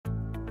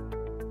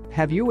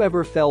Have you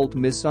ever felt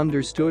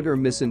misunderstood or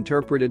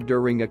misinterpreted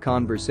during a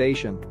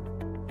conversation?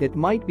 It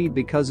might be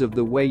because of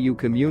the way you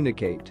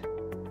communicate.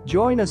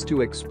 Join us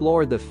to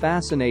explore the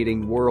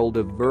fascinating world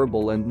of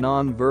verbal and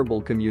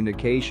non-verbal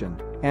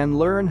communication and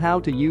learn how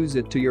to use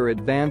it to your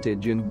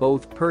advantage in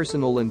both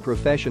personal and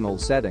professional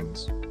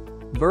settings.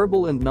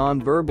 Verbal and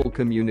non-verbal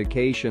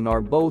communication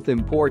are both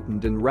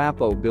important in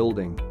rapport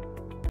building.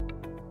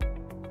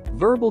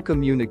 Verbal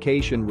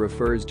communication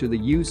refers to the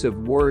use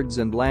of words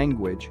and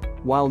language,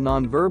 while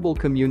non-verbal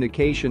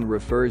communication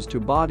refers to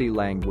body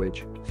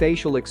language,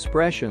 facial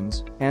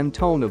expressions, and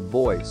tone of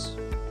voice.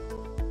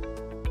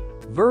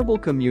 Verbal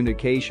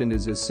communication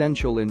is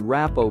essential in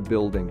rapport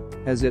building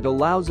as it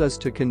allows us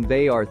to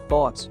convey our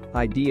thoughts,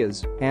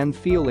 ideas, and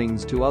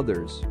feelings to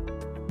others.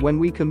 When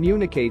we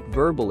communicate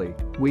verbally,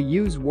 we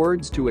use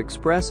words to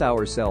express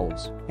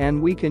ourselves,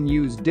 and we can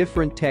use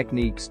different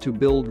techniques to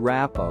build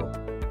rapport.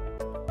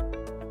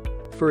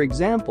 For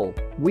example,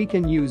 we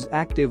can use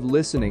active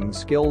listening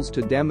skills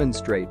to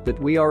demonstrate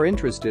that we are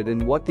interested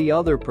in what the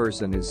other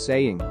person is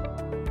saying.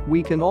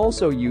 We can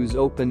also use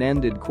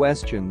open-ended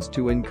questions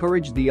to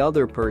encourage the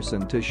other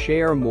person to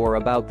share more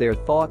about their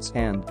thoughts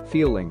and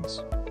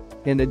feelings.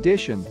 In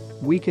addition,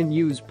 we can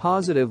use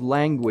positive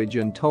language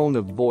and tone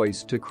of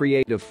voice to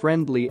create a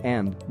friendly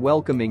and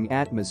welcoming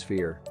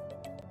atmosphere.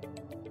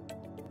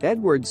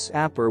 Edward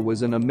Sapir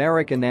was an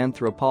American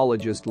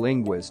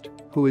anthropologist-linguist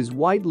who is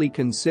widely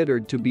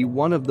considered to be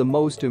one of the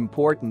most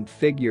important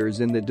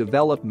figures in the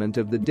development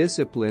of the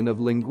discipline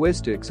of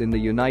linguistics in the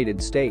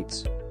United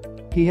States.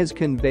 He has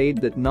conveyed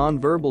that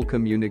nonverbal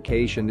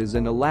communication is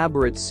an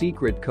elaborate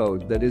secret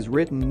code that is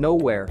written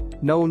nowhere,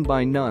 known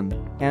by none,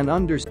 and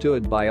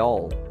understood by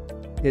all.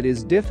 It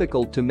is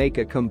difficult to make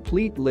a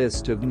complete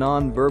list of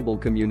nonverbal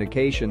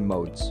communication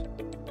modes.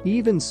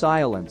 Even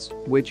silence,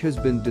 which has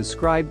been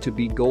described to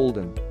be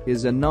golden,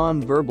 is a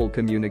nonverbal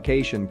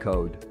communication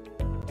code.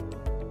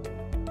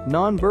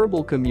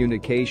 Nonverbal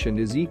communication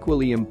is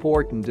equally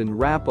important in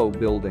rapport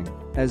building,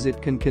 as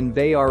it can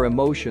convey our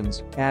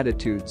emotions,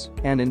 attitudes,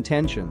 and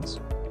intentions.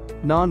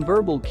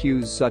 Nonverbal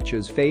cues such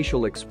as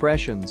facial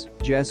expressions,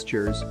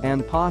 gestures,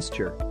 and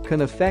posture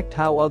can affect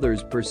how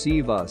others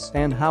perceive us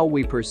and how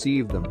we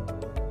perceive them.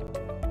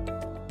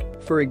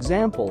 For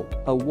example,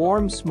 a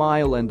warm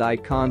smile and eye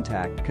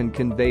contact can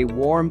convey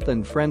warmth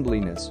and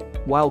friendliness,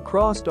 while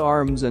crossed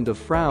arms and a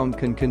frown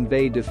can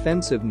convey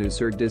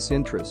defensiveness or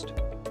disinterest.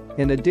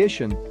 In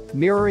addition,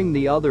 mirroring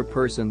the other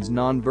person's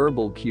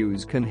nonverbal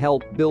cues can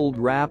help build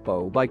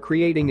rapport by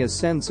creating a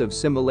sense of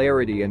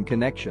similarity and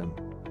connection.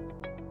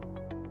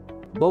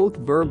 Both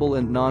verbal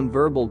and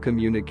nonverbal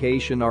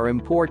communication are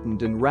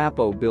important in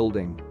rapport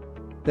building.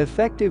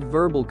 Effective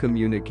verbal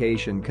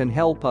communication can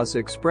help us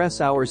express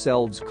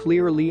ourselves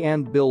clearly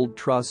and build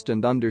trust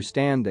and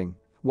understanding,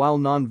 while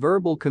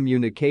nonverbal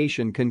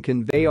communication can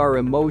convey our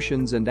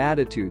emotions and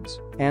attitudes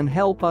and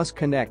help us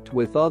connect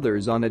with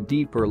others on a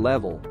deeper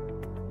level.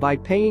 By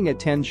paying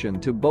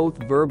attention to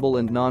both verbal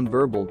and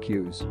nonverbal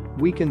cues,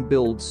 we can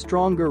build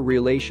stronger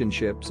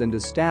relationships and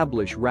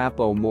establish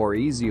rapport more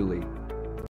easily.